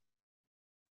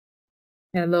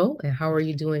Hello, and how are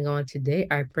you doing on today?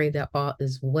 I pray that all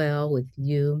is well with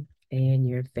you and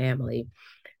your family.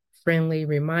 Friendly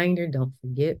reminder, don't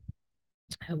forget,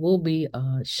 I will be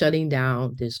shutting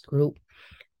down this group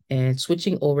and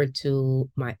switching over to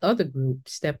my other group,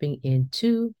 stepping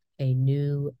into a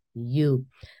new you.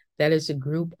 That is a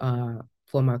group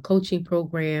for my coaching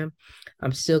program.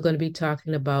 I'm still going to be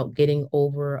talking about getting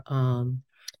over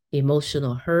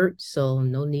emotional hurt, so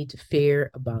no need to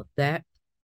fear about that.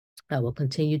 I will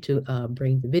continue to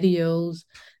bring the videos.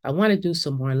 I want to do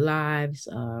some more lives,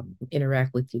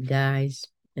 interact with you guys,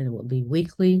 and it will be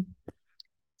weekly.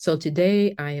 So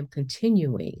today I am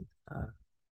continuing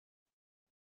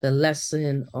the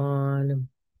lesson on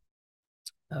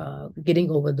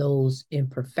getting over those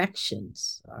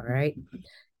imperfections. All right.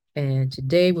 And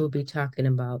today we'll be talking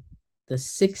about the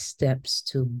 6 steps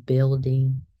to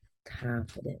building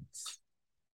confidence.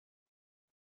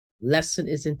 Lesson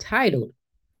is entitled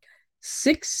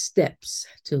 6 Steps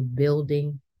to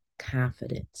Building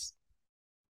Confidence.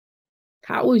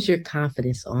 How is your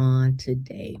confidence on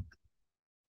today?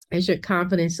 Is your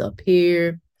confidence up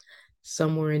here,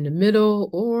 somewhere in the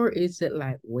middle, or is it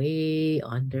like way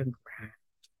underground?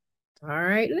 All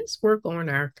right, let's work on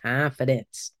our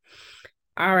confidence.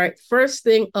 All right, first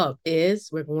thing up is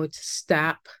we're going to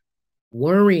stop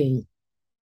worrying.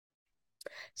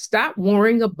 Stop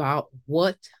worrying about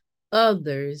what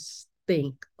others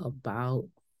think about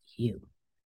you.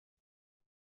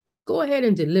 Go ahead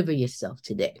and deliver yourself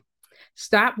today.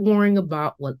 Stop worrying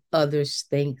about what others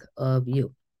think of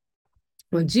you.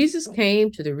 When Jesus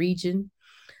came to the region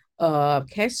of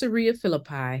Caesarea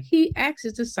Philippi, he asked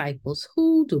his disciples,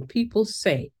 "Who do people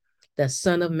say the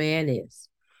Son of Man is?"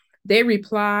 They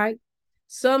replied,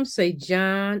 "Some say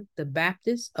John the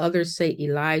Baptist, others say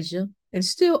Elijah, and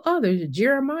still others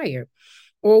Jeremiah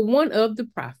or one of the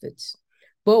prophets.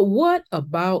 But what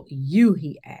about you?"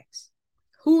 he asked.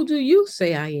 "Who do you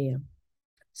say I am?"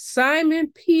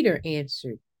 Simon Peter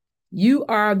answered, "You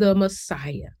are the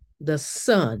Messiah, the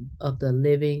Son of the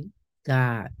living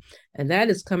God." And that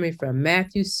is coming from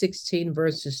Matthew 16,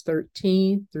 verses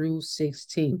 13 through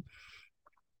 16.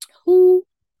 Who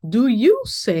do you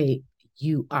say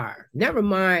you are? Never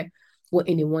mind what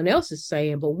anyone else is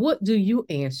saying, but what do you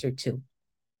answer to?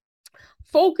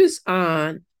 Focus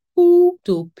on, who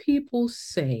do people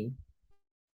say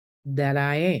that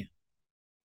I am?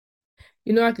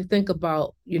 I could think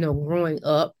about, growing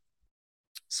up,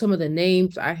 some of the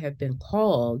names I have been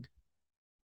called.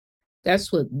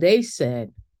 That's what they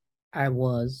said I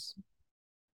was.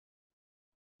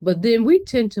 But then we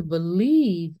tend to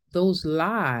believe those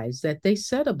lies that they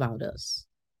said about us.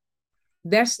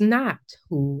 That's not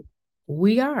who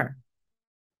we are.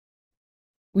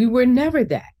 We were never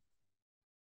that.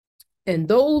 And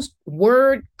those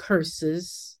word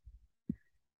curses,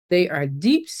 they are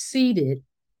deep seated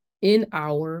in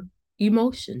our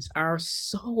emotions, our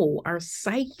soul, our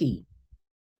psyche.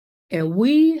 And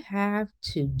we have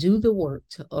to do the work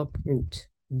to uproot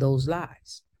those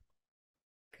lies.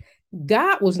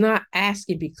 God was not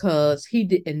asking because he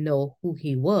didn't know who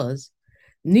he was,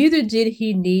 neither did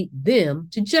he need them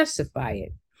to justify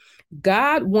it.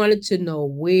 God wanted to know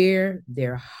where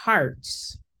their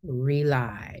hearts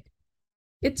relied.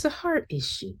 It's a heart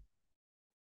issue.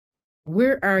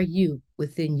 Where are you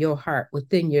within your heart,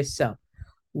 within yourself?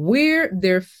 Where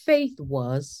their faith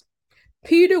was,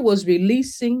 Peter was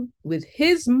releasing with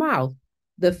his mouth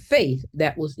the faith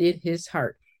that was in his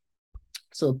heart.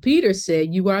 So Peter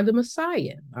said, "You are the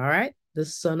Messiah," all right, the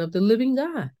Son of the living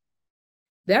God.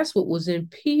 That's what was in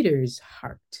Peter's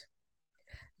heart.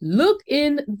 Look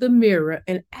in the mirror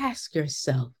and ask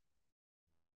yourself,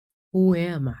 who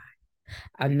am I?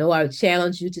 I know I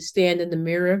challenge you to stand in the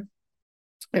mirror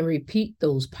and repeat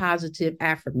those positive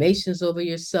affirmations over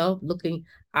yourself, looking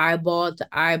eyeball to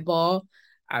eyeball.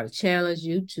 I challenge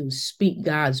you to speak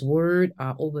God's word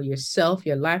over yourself,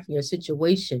 your life, and your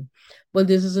situation. But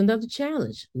this is another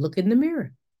challenge. Look in the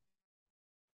mirror.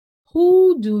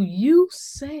 Who do you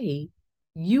say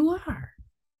you are?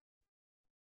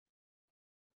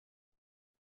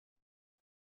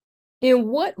 In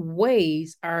what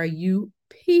ways are you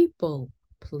people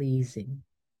pleasing?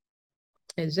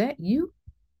 Is that you?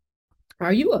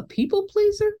 Are you a people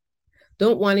pleaser?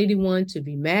 Don't want anyone to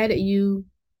be mad at you,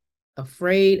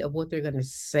 afraid of what they're going to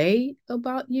say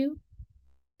about you?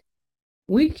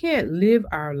 We can't live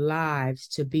our lives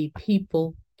to be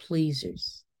people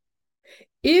pleasers.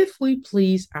 If we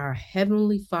please our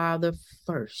Heavenly Father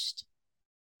first,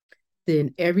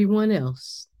 then everyone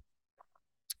else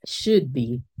should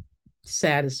be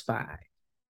satisfied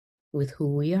with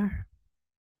who we are.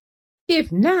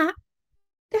 If not,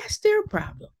 that's their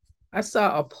problem. I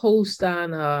saw a post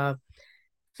on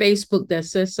Facebook that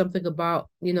says something about,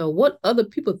 what other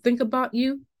people think about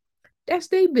you. That's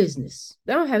their business.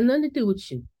 That don't have nothing to do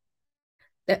with you.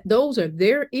 That those are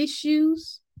their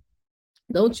issues.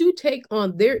 Don't you take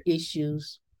on their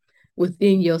issues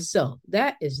within yourself.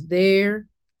 That is their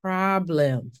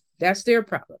problem. That's their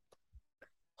problem.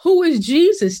 Who is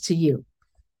Jesus to you?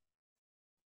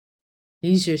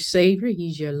 He's your Savior.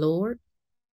 He's your Lord.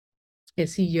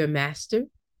 Is he your master?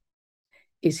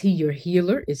 Is he your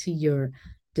healer? Is he your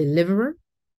deliverer?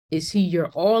 Is he your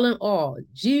all in all?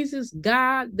 Jesus,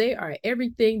 God, they are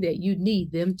everything that you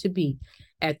need them to be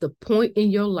at the point in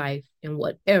your life and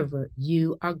whatever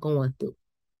you are going through.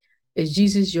 Is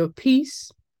Jesus your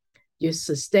peace, your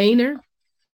sustainer,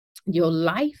 your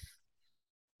life?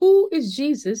 Who is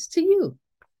Jesus to you?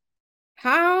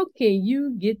 How can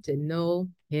you get to know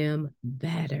him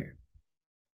better?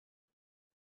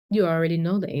 You already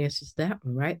know the answers to that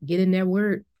one, right? Get in that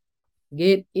word.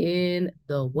 Get in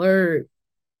the word.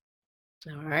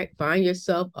 All right. Find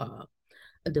yourself a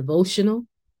devotional.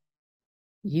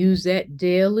 Use that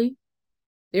daily.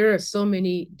 There are so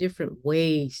many different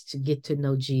ways to get to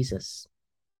know Jesus.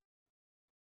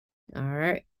 All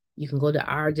right. You can go to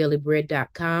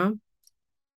ourdailybread.com.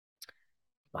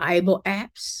 Bible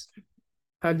apps.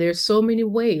 There's so many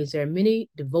ways. There are many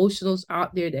devotionals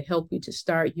out there that help you to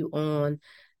start you on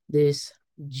this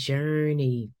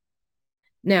journey.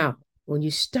 Now, when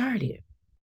you start it,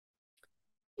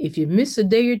 if you miss a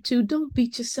day or two, don't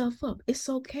beat yourself up. It's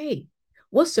okay.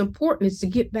 What's important is to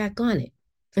get back on it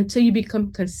until you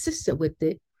become consistent with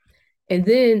it. And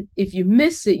then if you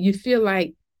miss it, you feel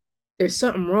like there's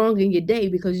something wrong in your day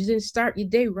because you didn't start your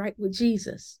day right with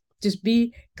Jesus. Just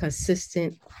be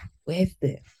consistent with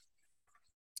it.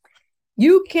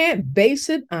 You can't base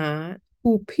it on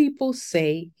who people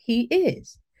say he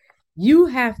is. You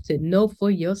have to know for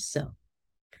yourself.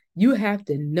 You have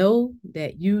to know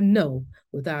that you know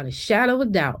without a shadow of a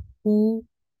doubt who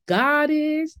God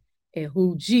is and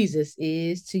who Jesus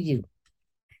is to you.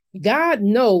 God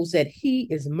knows that he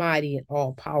is mighty and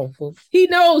all powerful. He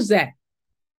knows that.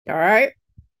 All right.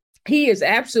 He is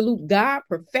absolute God,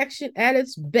 perfection at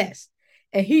its best.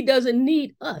 And he doesn't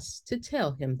need us to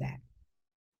tell him that.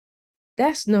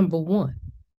 That's number one.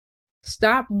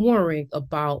 Stop worrying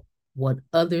about what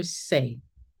others say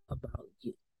about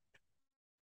you.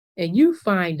 And you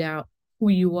find out who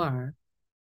you are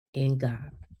in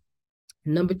God.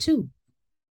 Number two,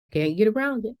 can't get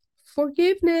around it.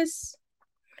 Forgiveness.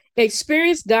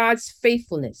 Experience God's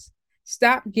faithfulness.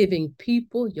 Stop giving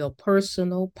people your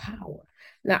personal power.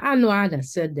 Now, I know I done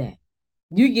said that.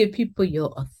 You give people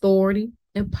your authority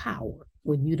and power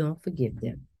when you don't forgive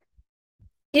them.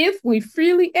 If we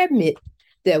freely admit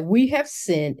that we have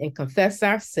sinned and confess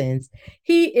our sins,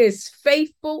 he is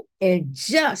faithful and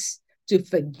just to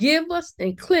forgive us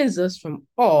and cleanse us from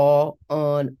all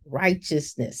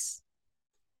unrighteousness.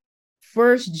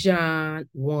 1 John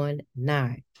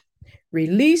 1:9.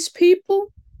 Release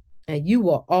people, and you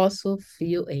will also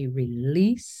feel a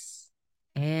release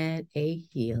and a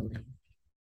healing.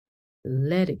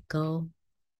 Let it go.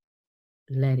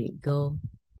 Let it go.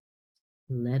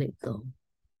 Let it go.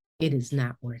 It is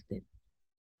not worth it.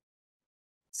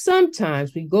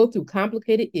 Sometimes we go through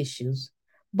complicated issues,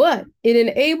 but it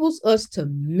enables us to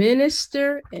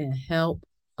minister and help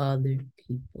other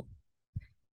people.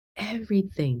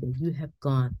 Everything that you have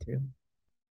gone through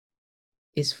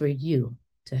is for you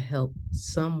to help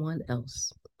someone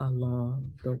else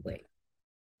along the way.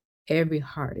 Every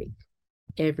heartache,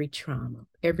 every trauma,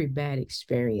 every bad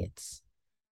experience,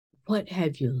 what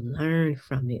have you learned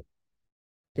from it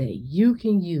that you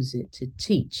can use it to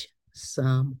teach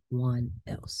someone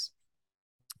else?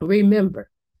 Remember,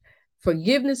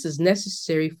 forgiveness is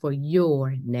necessary for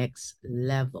your next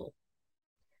level.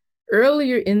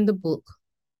 Earlier in the book,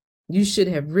 you should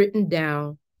have written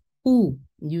down who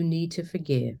you need to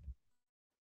forgive.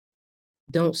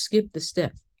 Don't skip the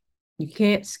step. You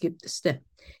can't skip the step.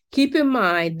 Keep in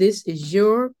mind, this is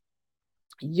your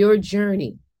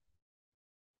journey.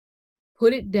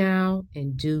 Put it down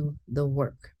and do the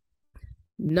work.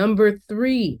 Number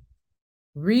 3,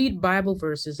 read Bible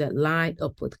verses that line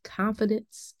up with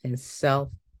confidence and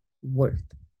self-worth.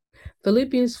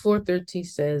 Philippians 4:13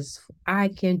 says, I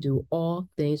can do all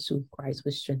things through Christ,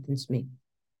 which strengthens me.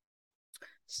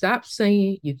 Stop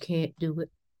saying you can't do it.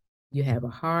 You have a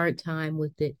hard time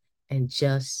with it, and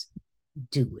just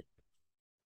do it.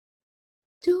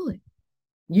 Do it.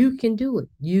 You can do it.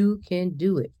 You can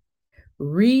do it.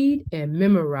 Read and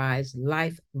memorize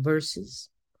life verses.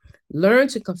 Learn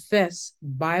to confess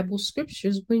Bible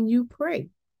scriptures when you pray.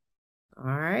 All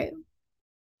right.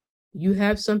 You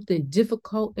have something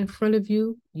difficult in front of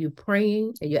you, you're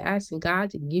praying and you're asking God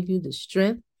to give you the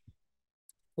strength.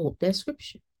 Oh, that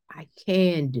scripture. I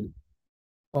can do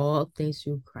all things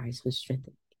through Christ who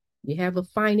strengthens me. You have a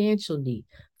financial need.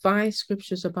 Find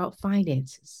scriptures about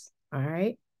finances. All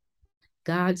right.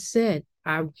 God said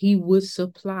he would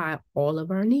supply all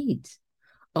of our needs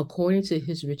according to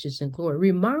his riches and glory.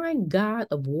 Remind God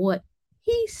of what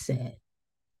he said.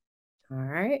 All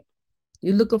right.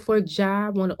 You're looking for a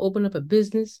job, want to open up a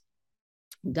business.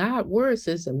 God's word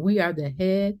says that we are the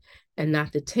head and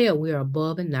not the tail. We are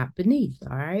above and not beneath.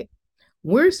 All right.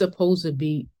 We're supposed to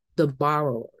be the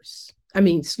borrowers. I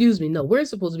mean, excuse me, no, we're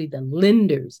supposed to be the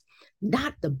lenders,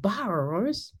 not the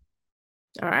borrowers.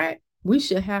 All right. We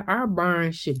should have our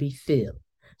barns should be filled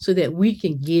so that we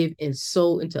can give and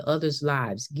sow into others'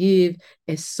 lives, give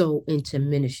and sow into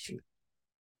ministry.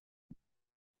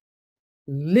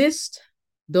 List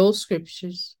those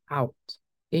scriptures out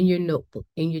in your notebook,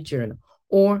 in your journal,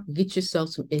 or get yourself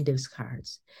some index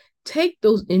cards. Take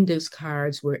those index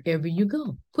cards wherever you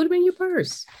go. Put them in your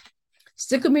purse.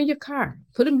 Stick them in your car.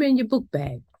 Put them in your book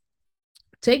bag.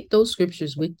 Take those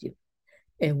scriptures with you.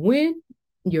 And when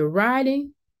you're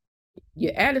riding,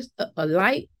 you're at a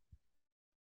light,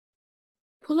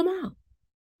 pull them out.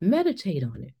 Meditate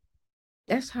on it.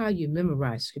 That's how you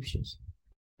memorize scriptures,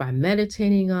 by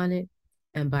meditating on it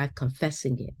and by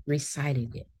confessing it,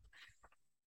 reciting it.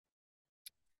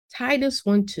 Titus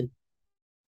 1:2.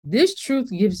 This truth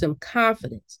gives them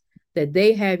confidence that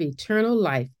they have eternal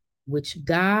life, which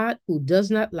God, who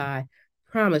does not lie,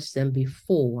 promised them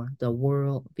before the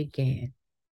world began.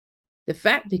 The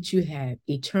fact that you have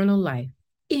eternal life,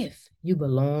 if you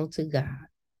belong to God,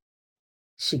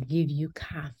 should give you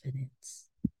confidence.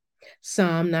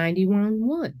 Psalm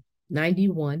 91:1.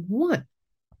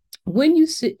 When you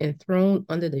sit enthroned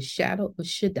under the shadow of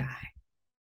Shaddai,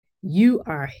 you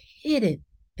are hidden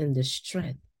in the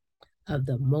strength of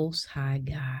the Most High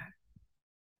God.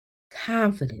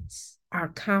 Confidence. Our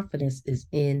confidence is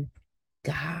in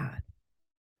God.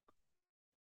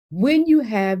 When you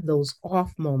have those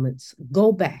off moments,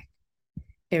 go back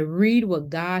and read what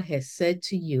God has said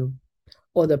to you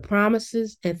or the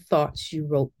promises and thoughts you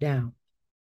wrote down.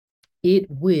 It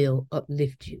will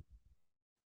uplift you.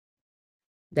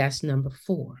 That's number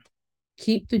 4.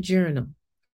 Keep the journal.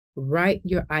 Write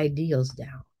your ideals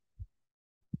down.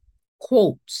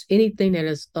 Quotes, anything that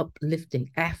is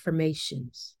uplifting,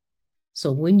 affirmations.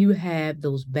 So when you have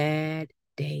those bad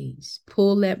days,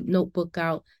 pull that notebook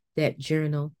out, that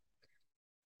journal,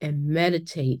 and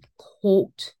meditate,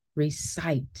 quote,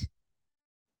 recite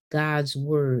God's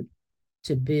word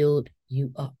to build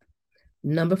you up.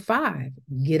 Number 5,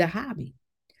 get a hobby.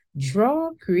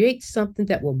 Draw, create something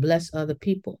that will bless other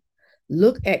people.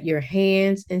 Look at your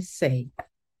hands and say,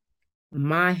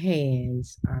 my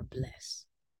hands are blessed.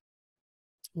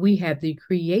 We have the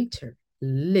Creator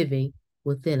living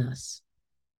within us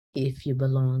if you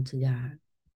belong to God.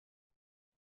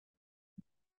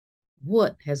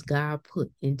 What has God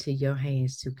put into your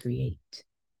hands to create?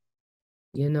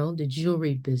 You know, the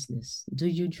jewelry business. Do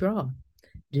you draw?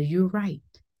 Do you write?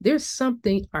 There's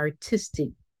something artistic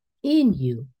in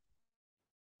you.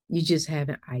 You just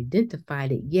haven't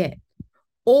identified it yet.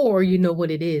 Or you know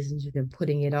what it is and you've been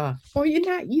putting it off. Or you're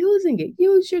not using it.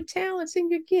 Use your talents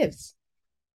and your gifts.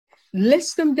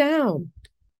 List them down.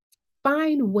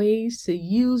 Find ways to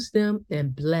use them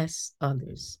and bless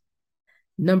others.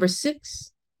 Number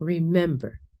 6,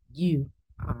 remember, you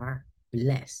are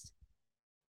blessed.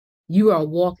 You are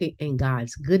walking in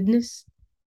God's goodness,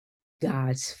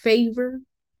 God's favor,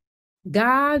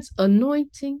 God's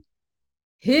anointing,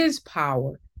 his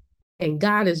power, and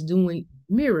God is doing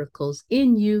miracles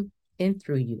in you and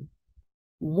through you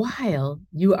while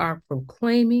you are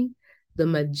proclaiming the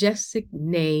majestic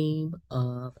name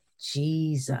of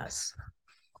Jesus.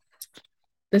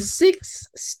 The 6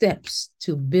 steps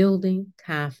to building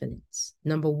confidence.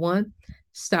 Number 1,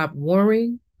 stop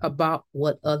worrying about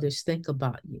what others think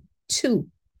about you. 2,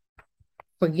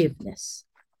 forgiveness.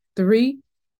 3,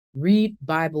 read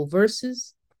Bible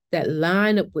verses that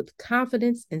line up with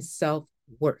confidence and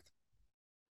self-worth.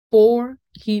 4,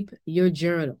 keep your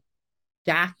journal.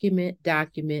 Document. 5,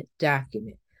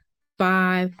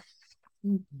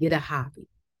 get a hobby.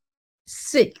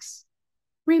 6,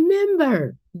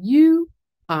 remember, you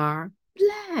are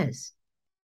blessed.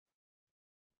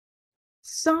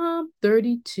 Psalm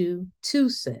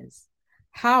 32:2 says,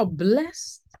 how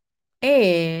blessed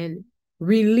and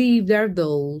relieved are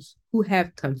those who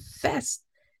have confessed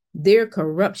their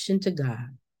corruption to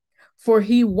God, for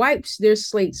he wipes their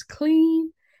slates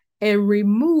clean and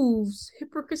removes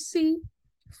hypocrisy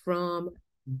from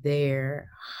their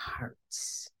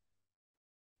hearts.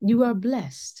 You are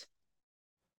blessed.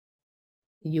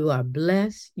 You are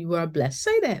blessed. You are blessed.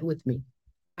 Say that with me.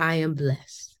 I am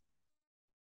blessed.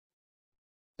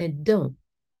 And don't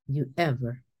you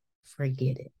ever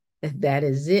forget it. That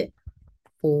is it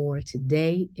for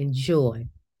today. Enjoy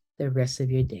the rest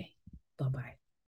of your day. Bye bye.